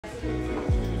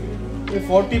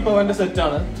40 pound set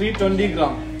ആണ് 320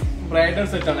 gram bridal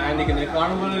set ആണ് ആന്റിക്കിന്റെ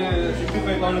കാണുമ്പോൾ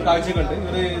 65 pound കാഴ്ചയുണ്ട്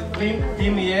ഒരു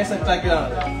ടീം എ സെറ്റ് ആക്കിയതാണ്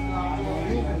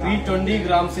 320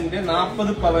 ഗ്രാംസിന്റെ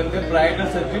 40 പവന്റെ bridal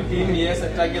set team A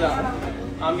set ആക്കിയതാണ്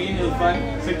Ameen Irfan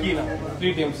Sakeena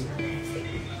 3 teams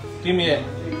team A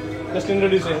just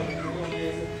introduce ചെയ്യാം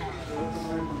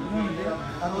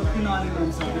 64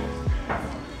 grams ആണ്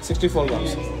 64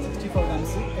 grams 64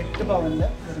 grams 8 പവന്റെ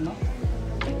വരുന്ന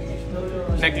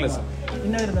നെക്ലസ്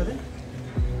പിന്നെ വരുന്നത്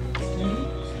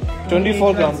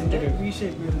 24 grams വി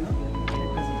ഷേപ്പ് വരുന്ന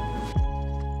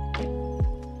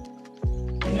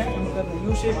പിന്നെ നമുക്ക്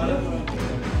യു ഷേപ്പിൽ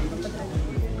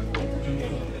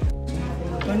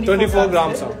 24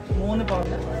 grams ആണ് 3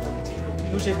 പവന്റെ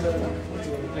യു ഷേപ്പിൽ വരുന്ന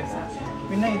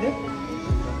പിന്നെ ഇത്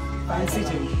fancy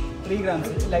chain 3 grams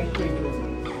light weight വരുന്നത്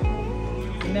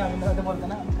പിന്നെ അതുപോലെ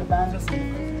തന്നെ നമുക്ക് ബാംഗിൾസ്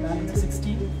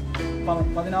 16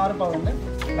 പവന്റെ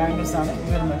ബാംഗിൾസ് ആണ് ഇത്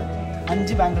വരുന്നത്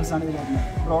 5 ബാംഗിൾസ് ആണ് ഇത് വരുന്നത്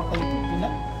ബ്രോഡ് ടൈപ്പ് പിന്നെ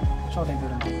ഷോർട്ട് ടൈപ്പ്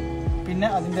വരുന്നത് പിന്നെ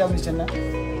അതിൻ്റെ അപേക്ഷിച്ച് തന്നെ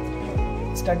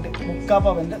സ്റ്റഡ് 3/4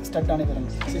 പവന്റെ സ്റ്റഡാണ്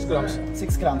വരുന്നത്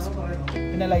 6 grams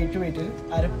പിന്നെ ലൈറ്റ് വെയിറ്റിൽ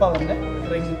 1/2 പവന്റെ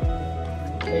റിംഗ്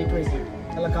ലൈറ്റ് വെയിറ്റ്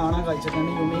നല്ല കാണാൻ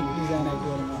കാഴ്ചക്കാണ് യുണീക്ക് ഡിസൈൻ ആയിട്ട്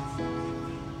വരുന്നത്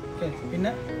ഓക്കെ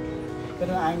പിന്നെ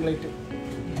വരുന്ന ആംഗ്ലൈറ്റ്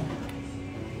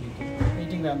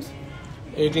 18 grams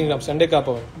 18 grams 2/4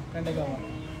 പവൻ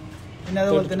പിന്നെ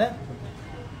അതുപോലെ തന്നെ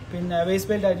പിന്നെ വേസ്റ്റ്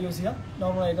ബെൽറ്റ് ആയിട്ട് യൂസ് ചെയ്യാം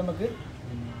നോർമലായിട്ട് നമുക്ക്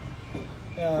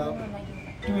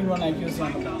 2-in-1 ആയിട്ട് യൂസ്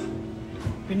ചെയ്യാൻ പറ്റും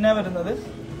പിന്നെ വരുന്നത്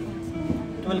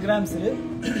 12 grams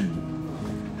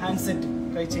ഹാൻഡ് സെറ്റ്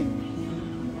കൈ ചെയിൻ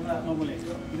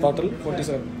ടോട്ടൽ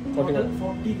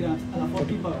 40 grams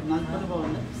 40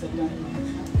 പവന്റെ സെറ്റാണ്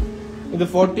ഇത്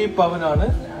 40 പവൻ ആണ്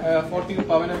 40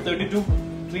 പവൻ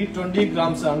 320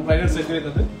 grams ആണ് ബ്രൈഡൽ സെറ്റ്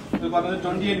വരുന്നത് ഇത് പറഞ്ഞത്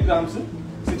 28 grams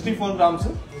 64 grams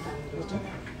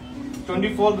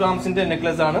 24 ഗ്രാംസിന്റെ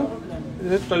നെക്ലസ് ആണ്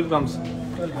ഇത് 12 grams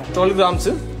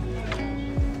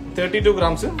 32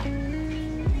 grams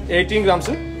 18 grams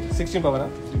 16 പവൻ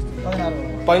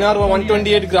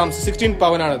 128 grams 16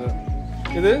 പവൻ ആണ്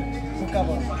ഇത്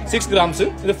 6 grams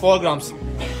ഇത് 4 grams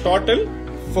ടോട്ടൽ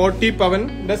 40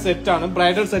 പവന്റെ സെറ്റ് ആണ്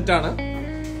ബ്രൈഡൽ സെറ്റ് ആണ്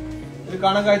ഇത്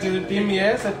കാണാൻ കാഴ്ച team A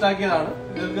set ആക്കിയതാണ്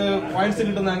ഇതിർക്ക് points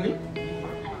കിട്ടുന്നെങ്കിൽ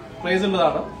price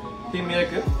ഉള്ളതാണ് ടീം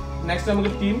എക്ക് നെക്സ്റ്റ്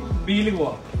നമുക്ക് ടീം ബിയിൽ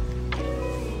പോവാം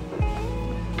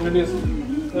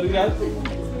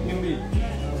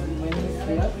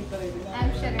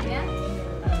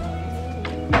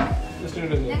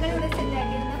ഞങ്ങളിവിടെ സെറ്റ്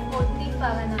ആക്കിയിരുന്ന 40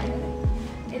 പവനാണ്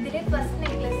ഇതില് ഫസ്റ്റ്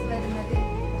നെക്ലസ് വരുന്നത്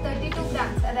 32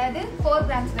 grams അതായത് 4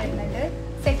 grams വരുന്നുണ്ട്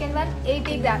സെക്കൻഡ് വൺ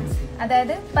 80 grams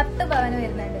അതായത് 10 പവന്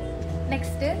വരുന്നുണ്ട്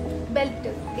നെക്സ്റ്റ്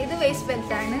ബെൽറ്റ് ഇത് വേസ്റ്റ്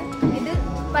ബെൽറ്റ് ആണ് ഇത്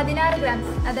 16 grams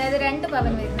അതായത് 2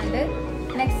 പവൻ വരുന്നുണ്ട്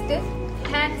നെക്സ്റ്റ്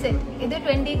ഹാൻഡ് സെറ്റ് ഇത്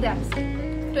 20 grams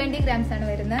ആണ്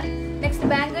വരുന്നത് നെക്സ്റ്റ്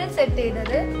ബാംഗിൾ സെറ്റ്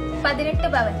ചെയ്തത് 18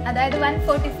 പവൻ അതായത്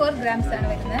 144 grams ആണ്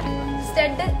വരുന്നത്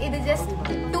സ്റ്റഡ് ഇത് ജസ്റ്റ്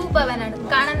 2 പവൻ ആണ്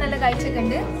കാണാൻ നല്ല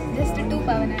കാഴ്ചക്കുണ്ട് ജസ്റ്റ് 2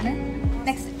 പവൻ ആണ്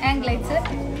നെക്സ്റ്റ് ആംഗ്ലൈറ്റ്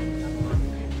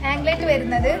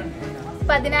വരുന്നത്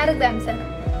 16 grams ആണ്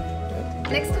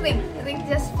നെക്സ്റ്റ് റിംഗ്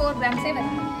ജസ്റ്റ് 4 grams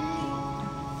വരുന്നത്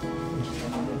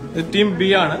ടീം ബി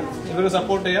ആണ് ഇവർക്ക്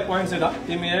സപ്പോർട്ട് ചെയ്യാൻ പോയിന്റ്സ് ഇടാം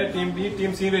team A team B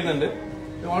team C വരുന്നുണ്ട്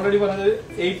ഓൾറെഡി പറഞ്ഞത്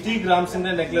 80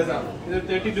 ഗ്രാംസിന്റെ നെക്ലസ് ആണ് ഇത്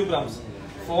 32 grams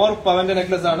 4 പവന്റെ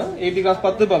നെക്ലസ് ആണ് 80 grams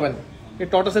 10 പവൻ ഈ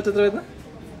ടോട്ടൽ സെറ്റ് എത്ര വരുന്നത്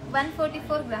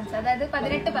 144 grams അതായത്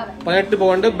 18 പവൻ 18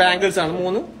 പവന്റെ ബാംഗിൾസ് ആണ്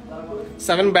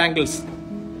 7 ബാംഗിൾസ്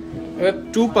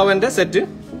 2 പവന്റെ സെറ്റ്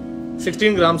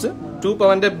 16 grams 2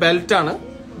 പവന്റെ ബെൽറ്റ് ആണ്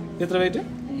എത്ര വെയിറ്റ്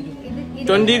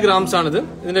 20 grams ആണിത്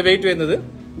ഇതിന്റെ വെയിറ്റ് വരുന്നത്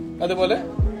അതുപോലെ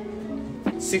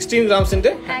 16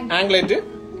 ഗ്രാംസിന്റെ ആംഗ്ലൈറ്റ്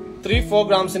 3-4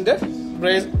 ഗ്രാംസിന്റെ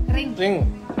റിംഗ്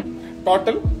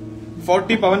ടോട്ടൽ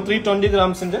 40 പവൻ 320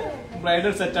 ഗ്രാംസിന്റെ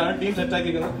ബ്രൈഡൽ സെറ്റ് ആണ് ടീം സെറ്റ്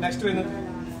ആക്കിയിരിക്കുന്നത് നെക്സ്റ്റ് വരുന്നത്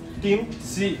ടീം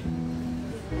സി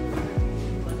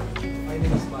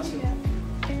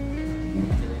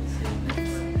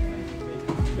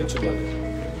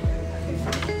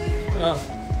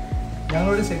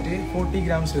ഞങ്ങളുടെ സെറ്റ് 40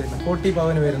 grams വരുന്ന 40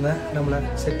 പവന് വരുന്ന നമ്മളെ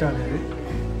സെറ്റാണ് ഇത്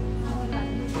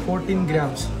 14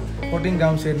 grams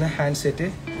വരുന്ന ഹാൻഡ് സെറ്റ്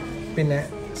പിന്നെ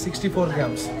 64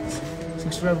 grams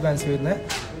വരുന്ന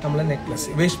നമ്മളെ നെക്ലസ്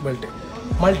വേസ്റ്റ് बेल्ट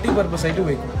मल्टीपर्पस आइट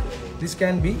उपयोग दिस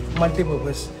कैन बी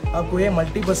मल्टीपर्पस आपको ये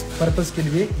मल्टीपर्पस के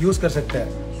लिए यूज कर सकते हैं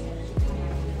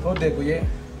और देखो ये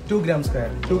 2 grams का है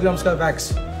 2 grams का wax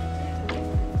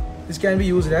this can be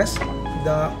used as the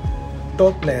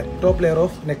top layer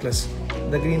of necklace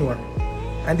the green one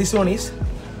and this one is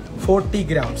 40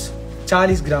 grams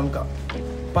 40 ग्राम का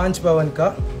 5 पवन का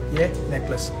ये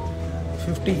नेकलेस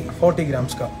 40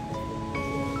 grams का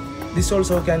this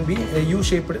also can be a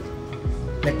U-shaped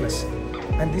necklace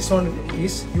and this one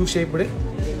is U-shaped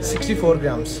 64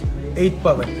 grams 8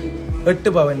 Pawan 8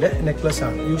 പവൻ്റെ necklace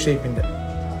ആണ് U ഷേപ്പിൻ്റെ.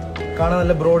 കാണാൻ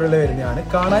നല്ല ബ്രോഡുള്ള വരുന്നതാണ്.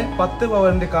 കാണാൻ 10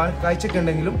 പവൻ്റെ കാഴ്ചക്ക്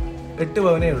ഉണ്ടെങ്കിലും 8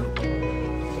 പവനേ ഉള്ളൂ.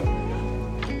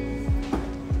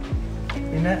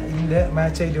 പിന്നെ ഇതിൻ്റെ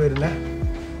മാച്ച് ആയിട്ട് വരുന്ന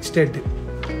stud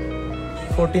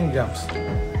 14 grams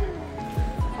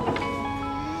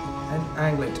and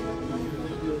anklet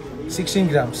 16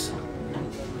 grams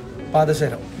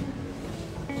പാദസരം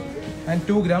and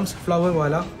 2 grams flower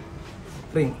wala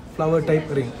ring, flower type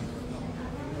ring.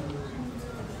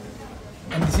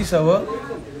 And this is our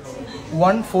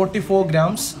 144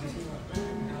 grams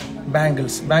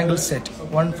bangle set.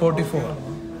 144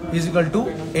 is equal to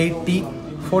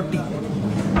 40.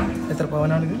 എത്ര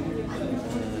പവനാണിത്?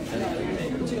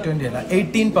 20 അല്ല,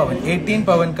 18 പവൻ. 18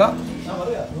 പവൻ का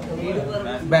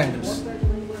bangles.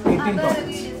 18 പവൻ.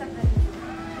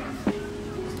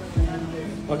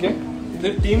 ഓക്കെ, ഇത്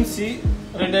ടീം സി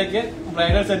റെഡിയാക്കിയ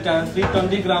ബ്രൈഡൽ സെറ്റ് ആണ്.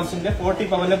 320 ഗ്രാംസിന്റെ 40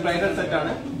 പവന്റെ ബ്രൈഡൽ സെറ്റ്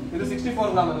ആണ്. ഇത് 64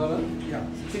 gram ആണ്.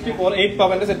 64 8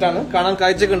 പവന്റെ സെറ്റ് ആണ്. കാണാൻ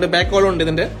കാഴ്ചക്ക് ഉണ്ട്, ബാക്ക് ഹോളും ഉണ്ട്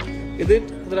ഇതിന്റെ. ഇത്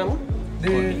എത്രയാണ്?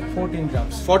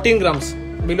 14 grams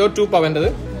ബിലോ 2 പവന്റേത്.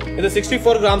 ഇത്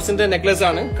 64 ഗ്രാംസിന്റെ നെക്ലസ്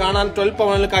ആണ്. കാണാൻ 12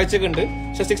 പവനിൽ കാഴ്ചക്ക് ഉണ്ട്.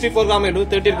 പക്ഷെ 64 ഗ്രാം ഇടും.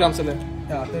 38 ഗ്രാംസ് അല്ലേ?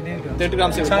 30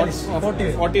 ഗ്രാംസ്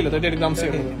 40 അല്ല, 38 ഗ്രാംസ്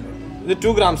ഇടും. ഇത്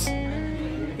 2 ഗ്രാംസ്.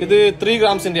 ഇത് 3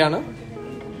 ഗ്രാംസിന്റെ ആണ്.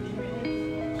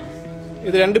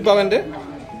 ഇത് 2 പവന്റെ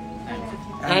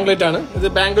ആംഗ്ലേറ്റ് ആണ്. ഇത്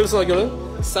ബാംഗിൾസ് നോക്കിയോളൂ,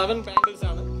 7 ബാംഗിൾസ്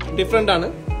ആണ്. ഡിഫറെന്റ് ആണ്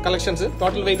കളക്ഷൻസ്.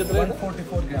 ടോട്ടൽ വെയിറ്റ്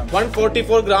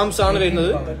 144 ഗ്രാംസ് ആണ്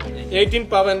വരുന്നത്. 18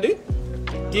 പവന്റ്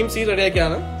ടീം സി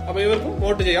റെഡിയാക്കിയാണ്. അപ്പൊ ഇവർക്കും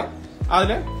വോട്ട് ചെയ്യാം.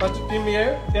 അതിന് ഫസ്റ്റ് ടീം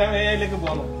എയിലേക്ക്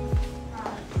പോകാം.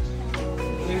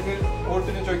 നിങ്ങൾക്ക്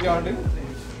വോട്ടിന് ചോദിക്കാൻ വേണ്ടി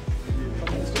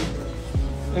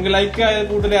നിങ്ങൾക്ക് ലൈക്ക് ആയത്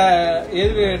കൂടുതൽ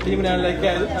ഏത് ടീമിനാണ് ലൈക്ക്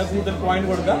ആയത് അത് കൂടുതൽ പോയിന്റ്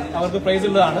കൊടുക്കുക. അവർക്ക് പ്രൈസ്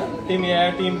ഉള്ളതാണ്. Team A,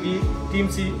 team B, team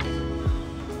C.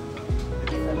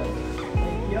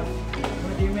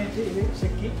 Teammate ഇത്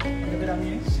ഷെക്കി, എൻ്റെ പേര്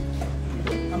അമീൻ,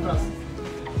 അംബ്രാസ്.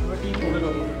 Team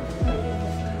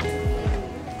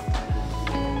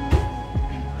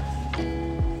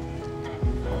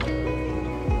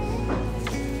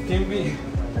team B.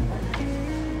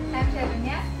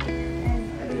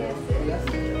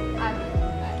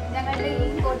 ഞങ്ങളുടെ ഈ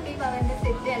 40 പവന്റെ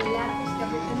സെറ്റ് എല്ലാവർക്കും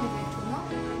ഇഷ്ടപ്പെട്ടെന്ന് വിചാരിക്കുന്നു.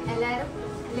 എല്ലാവരും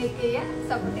ലൈക്ക് ചെയ്യുക,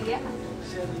 സപ്പോർട്ട് ചെയ്യുക.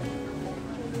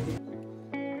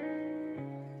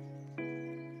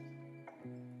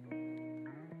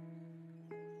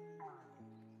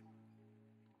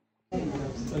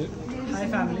 ഹായ്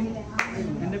ഫാമിലി,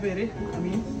 എൻ്റെ പേര്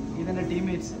അമീൻ, ഇതെൻ്റെ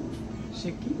ടീംമേറ്റ്സ്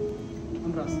ഷെക്കി,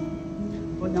 അംബ്രാസ്.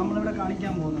 അപ്പോൾ നമ്മളിവിടെ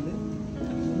കാണിക്കാൻ പോകുന്നത്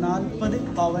 40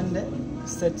 പവൻ്റെ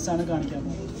സെറ്റ്സാണ് കാണിക്കാൻ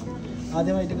പോകുന്നത്.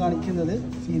 ആദ്യമായിട്ട് കാണിക്കുന്നത്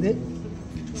ഇത്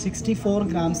 64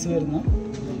 ഗ്രാംസ് വരുന്ന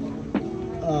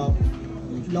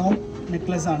ലോങ്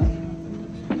നെക്ലസ്സാണ്.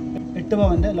 8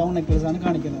 പവൻ്റെ ലോങ് നെക്ലസ്സാണ്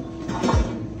കാണിക്കുന്നത്.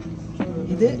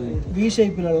 ഇത് വി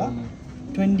ഷേപ്പിലുള്ള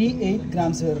 28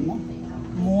 ഗ്രാംസ് വരുന്ന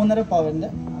 3.5 പവൻ്റെ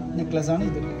നെക്ലസ്സാണ്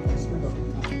ഇത്.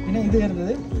 പിന്നെ ഇത്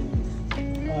വരുന്നത്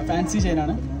ഫാൻസി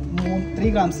ചെയിനാണ്. 3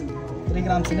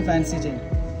 ഗ്രാംസിൻ്റെ fancy chain.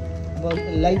 അപ്പോൾ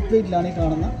ലൈറ്റ് വെയ്റ്റിലാണ് ഈ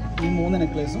കാണുന്ന ഈ 3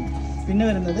 നെക്ലേസും. പിന്നെ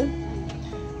വരുന്നത്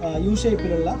യു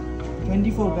ഷേപ്പിലുള്ള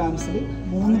 24 ഗ്രാംസിൽ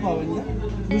 3 പവൻ്റെ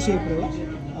യു ഷേപ്പിലുള്ള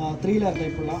 3 ലെയർ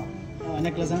ടൈപ്പുള്ള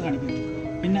നെക്ലസ്സാണ് കാണിക്കുന്നത്.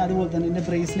 പിന്നെ അതുപോലെ തന്നെ ഇതിൻ്റെ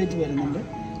ബ്രേസ്ലെറ്റ് വരുന്നുണ്ട്.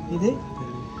 ഇത്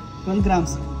 12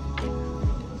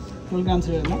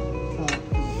 ഗ്രാംസിൽ വരുന്ന.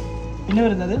 പിന്നെ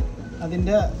വരുന്നത്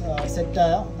അതിൻ്റെ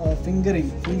സെറ്റായ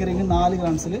ഫിംഗറിങ് 4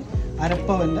 ഗ്രാംസിൽ 1/2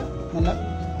 പവൻ്റെ നല്ല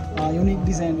യൂണീക്ക്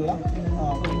ഡിസൈനുള്ള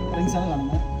റിങ്സാണ്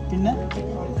കാണുന്നത്. പിന്നെ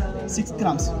 6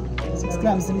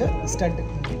 ഗ്രാംസിൻ്റെ സ്റ്റഡ്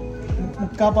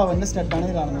 3/4 പവൻ്റെ സ്റ്റഡാണ്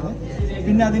ഇത് കാണുന്നത്.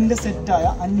 പിന്നെ അതിൻ്റെ സെറ്റായ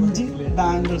 5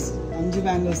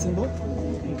 ബാംഗിൾസിൻ്റെ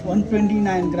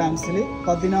 129 ഗ്രാംസിൽ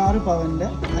 16 പവൻ്റെ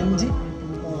 5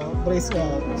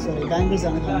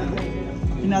 ബാംഗിൾസാണ് കാണുന്നത്.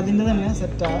 പിന്നെ അതിൻ്റെ തന്നെ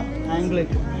സെറ്റായ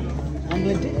ആംഗ്ലെറ്റ്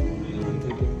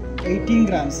 18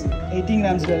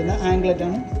 ഗ്രാംസ് വരുന്ന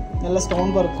ആംഗ്ലെറ്റാണ്. നല്ല സ്റ്റോൺ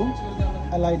വർക്കും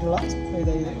എല്ലായിട്ടുള്ള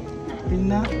ഇത്.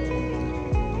 പിന്നെ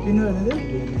വരുന്നത്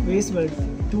വേസ്റ്റ് ബെൽറ്റ്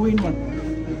 2-in-1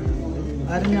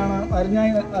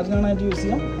 അരഞ്ഞാണായിട്ട് യൂസ്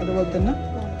ചെയ്യാം. അതുപോലെ തന്നെ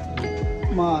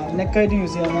നെക്കായിട്ട്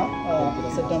യൂസ് ചെയ്യാവുന്ന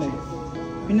സെറ്റാണ് ഇത്.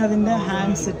 പിന്നെ അതിൻ്റെ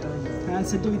ഹാൻഡ്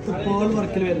സെറ്റ് വിത്ത് പേൾ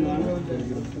വർക്കിൽ വരുന്നതാണ്.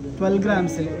 12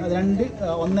 ഗ്രാംസിൽ അത്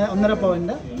 1.5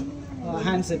 പവൻ്റെ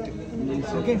ഹാൻഡ് സെറ്റ്.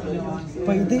 ഓക്കെ,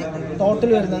 അപ്പോൾ ഇത് ടോട്ടൽ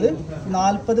വരുന്നത്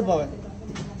 40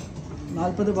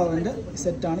 പവൻ്റെ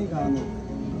സെറ്റാണ് ഈ കാണുന്നത്.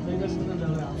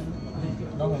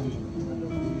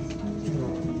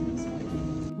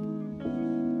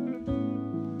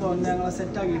 അപ്പോൾ ഞങ്ങളെ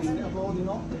സെറ്റാക്കിയിട്ടുണ്ട്. അപ്പോൾ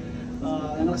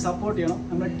ഞങ്ങളെ സപ്പോർട്ട് ചെയ്യണം.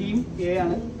 നമ്മുടെ ടീം എ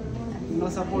ആണ്,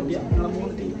 നിങ്ങളെ സപ്പോർട്ട് ചെയ്യുക. ഞങ്ങളെ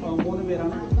 3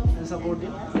 പേരാണ് സപ്പോർട്ട്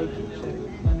ചെയ്യുക.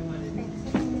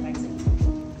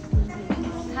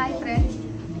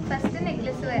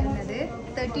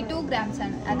 32 grams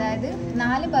ആണ്. അതായത്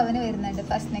 4 പവന് വരുന്നുണ്ട്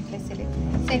ഫസ്റ്റ് നെക്ലസിൽ.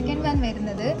 സെക്കൻഡ് വൺ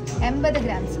വരുന്നത് 80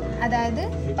 grams, അതായത്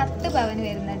 10 പവന്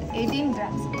വരുന്നുണ്ട്, 18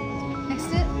 grams.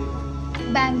 നെക്സ്റ്റ്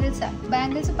ബാംഗിൾസ് ആണ്.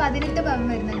 ബാംഗിൾസ് 18 പവൻ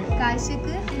വരുന്നുണ്ട്.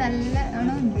 കാഴ്ചക്ക് നല്ല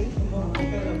ഉണ്ട്,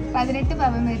 18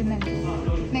 പവൻ വരുന്നുണ്ട്.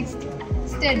 നെക്സ്റ്റ്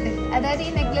സ്റ്റഡ്, അതായത്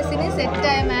ഈ നെക്ലസിന്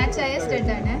സെറ്റായ മാച്ചായ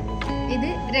സ്റ്റഡാണ്. ഇത്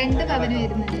 2 പവന്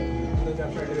വരുന്നുണ്ട്.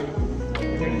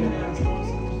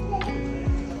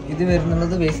 ഇത്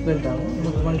വരുന്നുള്ളത് വേസ്റ്റ് ബെൽറ്റ് ആണ്.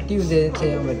 നമുക്ക് മൾട്ടി യൂസ്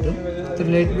ചെയ്യാൻ പറ്റും. ഇത്ര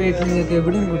ലൈറ്റ് വെയിറ്റ് നിങ്ങൾക്ക്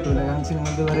എവിടെയും കിട്ടില്ല, കാരണം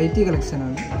നിങ്ങൾക്ക് വെറൈറ്റി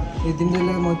കളക്ഷനാണ്. ഇതിൻ്റെ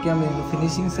എല്ലാം നോക്കിയാൽ മതി.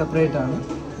 ഫിനിഷിങ് സെപ്പറേറ്റ് ആണ്,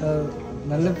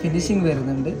 നല്ല ഫിനിഷിങ്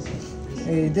വരുന്നുണ്ട്.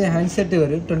 ഇത് ഹാൻഡ് സെറ്റ്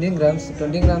വരും 20 grams.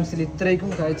 20 grams ഇത്രയ്ക്കും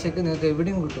കാഴ്ചക്ക് നിങ്ങൾക്ക്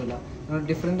എവിടെയും കിട്ടില്ല. നിങ്ങൾ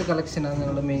ഡിഫറെൻറ്റ് കളക്ഷനാണ്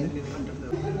നിങ്ങളുടെ മെയിൻ.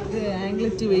 ഇത്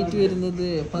ആംഗ്ലറ്റ് വെയിറ്റ് വരുന്നത്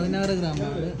 16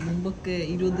 ഗ്രാമാണ്. മുമ്പൊക്കെ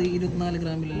 20-24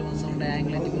 ഗ്രാമിലെല്ലാം വന്നുകൊണ്ട്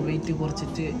ആംഗ്ലറ്റ് ഇപ്പോൾ വെയിറ്റ്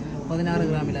കുറച്ചിട്ട് 16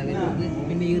 ഗ്രാമിലാണ് വരുന്നത്.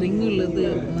 പിന്നെ ഈ റിങ് ഉള്ളത്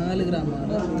 4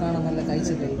 ഗ്രാമാണ്. കാണാൻ നല്ല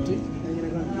കാഴ്ച വെയിറ്റ്.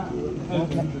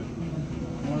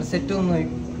 നമ്മൾ സെറ്റ് ഒന്ന്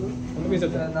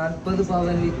 40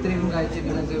 പവൻ ഇത്രയും കാഴ്ചക്ക്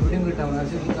നിങ്ങൾക്ക് എവിടെയും കിട്ടാൻ.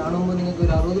 പക്ഷേ കാണുമ്പോൾ നിങ്ങൾക്ക്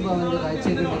ഒരു 60 പവൻ്റെ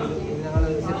കാഴ്ചയൊക്കെ ഞങ്ങൾ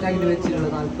സെറ്റാക്കിയിട്ട്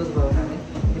വെച്ചിട്ടുള്ളത് 40 പവനാണ്.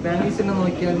 ഈ ബാംഗിൾസിനെ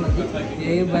നോക്കിയാൽ മതി.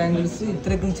 7 ബാംഗിൾസ്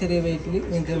ഇത്രയ്ക്കും ചെറിയ വെയിറ്റിൽ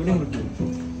നിങ്ങൾക്ക് എവിടെയും കിട്ടും.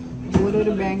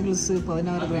 ഓരോരോ ബാംഗിൾസ്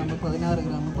 16 ഗ്രാം, 16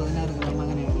 ഗ്രാം, 16 ഗ്രാം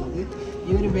അങ്ങനെയുള്ളത്. ഈ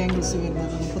ഒരു ബാംഗിൾസ്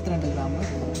വരുന്നത് 32 ഗ്രാം,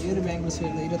 ഈ ഒരു ബാംഗിൾസ്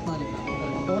വരുന്നത് 24 ഗ്രാം.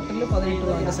 ടോട്ടലിൽ 18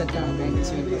 പവൻ്റെ സെറ്റാണ്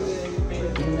ബാംഗിൾസ് വരുന്നത്.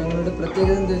 പിന്നെ ഞങ്ങളുടെ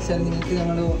പ്രത്യേകത എന്താ വെച്ചാൽ നിങ്ങൾക്ക്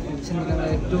ഞങ്ങളുടെ ഓപ്ഷൻ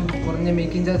ഏറ്റവും കുറഞ്ഞ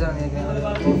മേക്കിംഗ് ചാർജാണ് ഞങ്ങൾ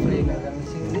ഓഫർ ചെയ്യുന്നത്. കാരണം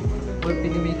വെച്ചെങ്കിൽ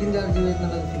പിന്നെ മേക്കിംഗ് ചാർജ്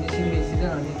വരുന്നത് ഫിനിഷിംഗ്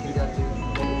ബേസിലാണ് മേക്കിംഗ് ചാർജ് വരുന്നത്.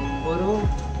 ഓരോ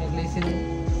നെക്ലേസിനും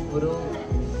ഓരോ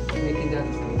മേക്കിംഗ്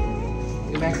ചാർജസ്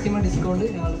മാക്സിമം ഡിസ്കൗണ്ട്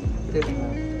ഞങ്ങൾ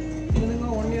തരുന്നതാണ്. പിന്നെ നിങ്ങൾ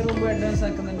 1 year മുമ്പ് അഡ്വാൻസ്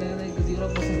ആക്കുന്നുണ്ടെങ്കിൽ നിങ്ങൾക്ക്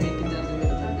 0% മേക്കിംഗ് ചാർജ്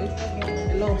വരുന്നുണ്ട്.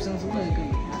 എല്ലാ ഓപ്ഷൻസും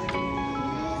നൽകുന്നുണ്ട്.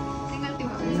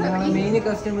 ഞങ്ങളുടെ മെയിൻ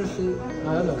കസ്റ്റമേഴ്സ്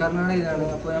കർണാടകയിലാണ്.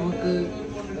 അപ്പോൾ നമുക്ക്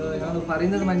ഞങ്ങൾ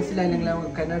പറയുന്നത് മനസ്സിലായില്ലെങ്കിൽ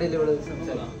നമുക്ക് ಕನ್ನಡದಲ್ಲಿ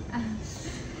ಸಂಸಾರಿಸ್ತೀವಿ.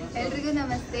 ಎಲ್ರಿಗೂ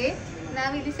ನಮಸ್ತೆ.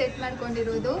 ನಾವಿಲ್ಲಿ ಸೆಟ್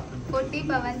ಮಾಡ್ಕೊಂಡಿರೋದು 40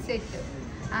 ಪವನ್ ಸೆಟ್.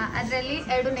 ಅದರಲ್ಲಿ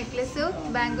 2 necklace,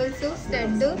 bangles,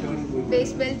 stud,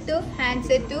 base belt, hand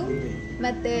set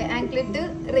ಮತ್ತು ಆಂಕ್ಲೆಟ್,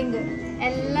 ರಿಂಗ್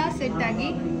ಎಲ್ಲ ಸೆಟ್ ಆಗಿ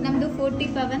ನಮ್ಮದು 40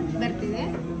 ಪವನ್ ಬರ್ತಿದೆ.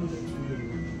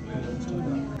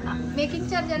 ಮೇಕಿಂಗ್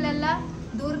ಚಾರ್ಜಲ್ಲೆಲ್ಲ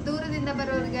ದೂರದಿಂದ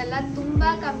ಬರೋರಿಗೆಲ್ಲ ತುಂಬ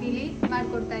ಕಮ್ಮಿಲಿ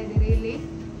ಮಾಡಿಕೊಡ್ತಾ ಇದ್ದೀರಿ. ಇಲ್ಲಿ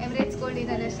ಎವರೇಜ್ ಗೋಲ್ಡ್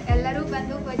ಇದ್ದಾರೆ, ಎಲ್ಲರೂ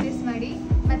ಬಂದು ಪರ್ಚೇಸ್ ಮಾಡಿ.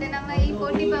 ಮತ್ತು ನಮ್ಮ ಈ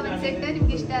 40 ಪವನ್ ಸೆಟ್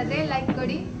ನಿಮ್ಗೆ ಇಷ್ಟ ಆದರೆ ಲೈಕ್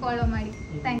ಕೊಡಿ, ಫಾಲೋ ಮಾಡಿ.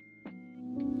 Thank you.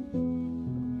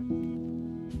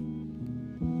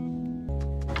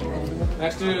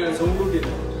 Next,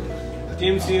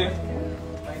 Team C.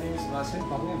 My name is Vasin.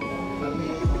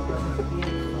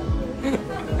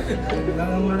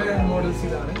 നമ്മുടെ മോഡൽസ്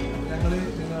ഇതാണ്. ഞങ്ങൾ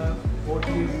वोट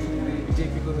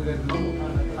बीजेपी को करूँ.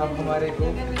 आप हमारे को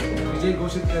विजय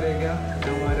घोषित करेगा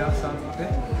हमारा साथ में.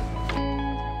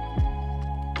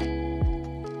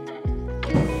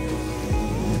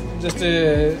 Just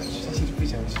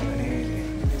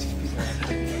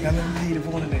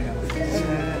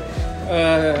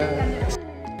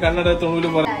ಕನ್ನಡ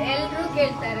ತುಳುವಲ್ಲಿ ಎಲ್ಲರೂ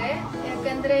ಕೇಳ್ತಾರೆ,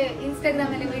 ಯಾಕಂದ್ರೆ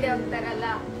ಇನ್ಸ್ಟಾಗ್ರಾಮ್ ಅಲ್ಲಿ ವಿಡಿಯೋ ಹಾಕ್ತಾರಲ್ಲ,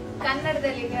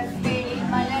 ಕನ್ನಡದಲ್ಲಿ ಹೇಳಿ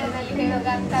ಮಲಯಾಳದಲ್ಲಿ ಹೇಳೋಕೆ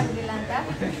ಅರ್ಥ ಆಗುದಿಲ್ಲ ಅಂತ.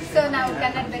 ಸೊ ನಾವು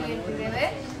ಕನ್ನಡದಲ್ಲಿ ಹೇಳ್ತಿದ್ದೇವೆ.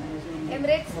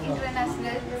 Emirates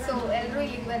international. ಸೊ ಎಲ್ಲರೂ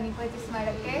ಇಲ್ಲಿಗೆ ಬನ್ನಿ ಪರ್ಚೇಸ್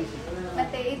ಮಾಡೋಕ್ಕೆ.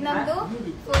 ಮತ್ತೆ ಇದು ನಮ್ದು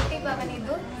 40 ಪವನ್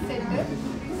ಇದು ಸೆಟ್.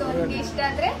 ಸೊ ನಿಮಗೆ ಇಷ್ಟ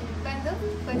ಆದ್ರೆ ಬಂದು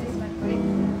ಪರ್ಚೇಸ್ ಮಾಡ್ಕೊಳ್ಳಿ.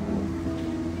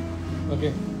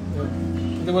 ഓക്കെ,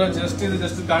 ഇതുപോലെ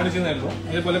ജസ്റ്റ് കാണിച്ചതേ ഉള്ളൂ.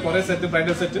 ഇതേപോലെ കുറെ സെറ്റ്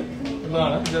ബ്രൈഡൽ സെറ്റ്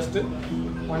ഉള്ളതാണ്. ജസ്റ്റ്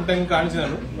വൺ ടൈം കാണിച്ചതേ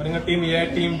ഉള്ളൂ. നിങ്ങൾ team A,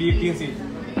 team B, team C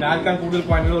arcane കൂടുതൽ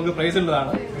പോയിന്റുകൾക്ക് പ്രൈസ്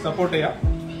ഉള്ളതാണ്. സപ്പോർട്ട് ചെയ്യാം.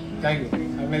 Thank you.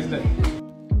 Have A nice day.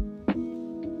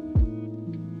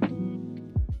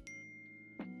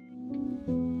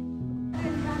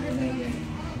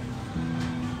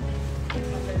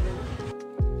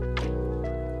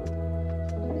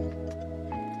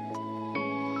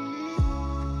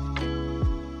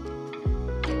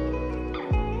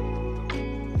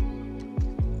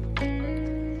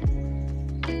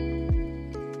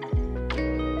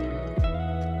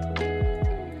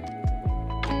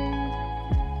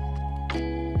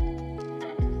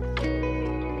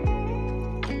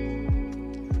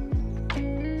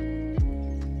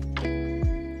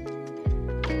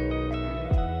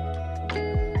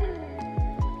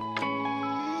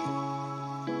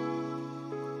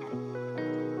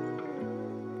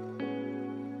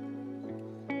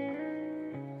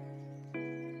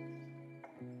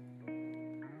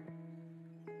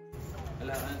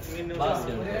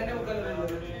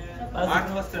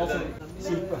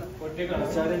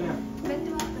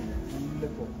 ಬೆಟ್ಟು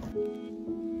ಮಾಡ್ತಾರೆ.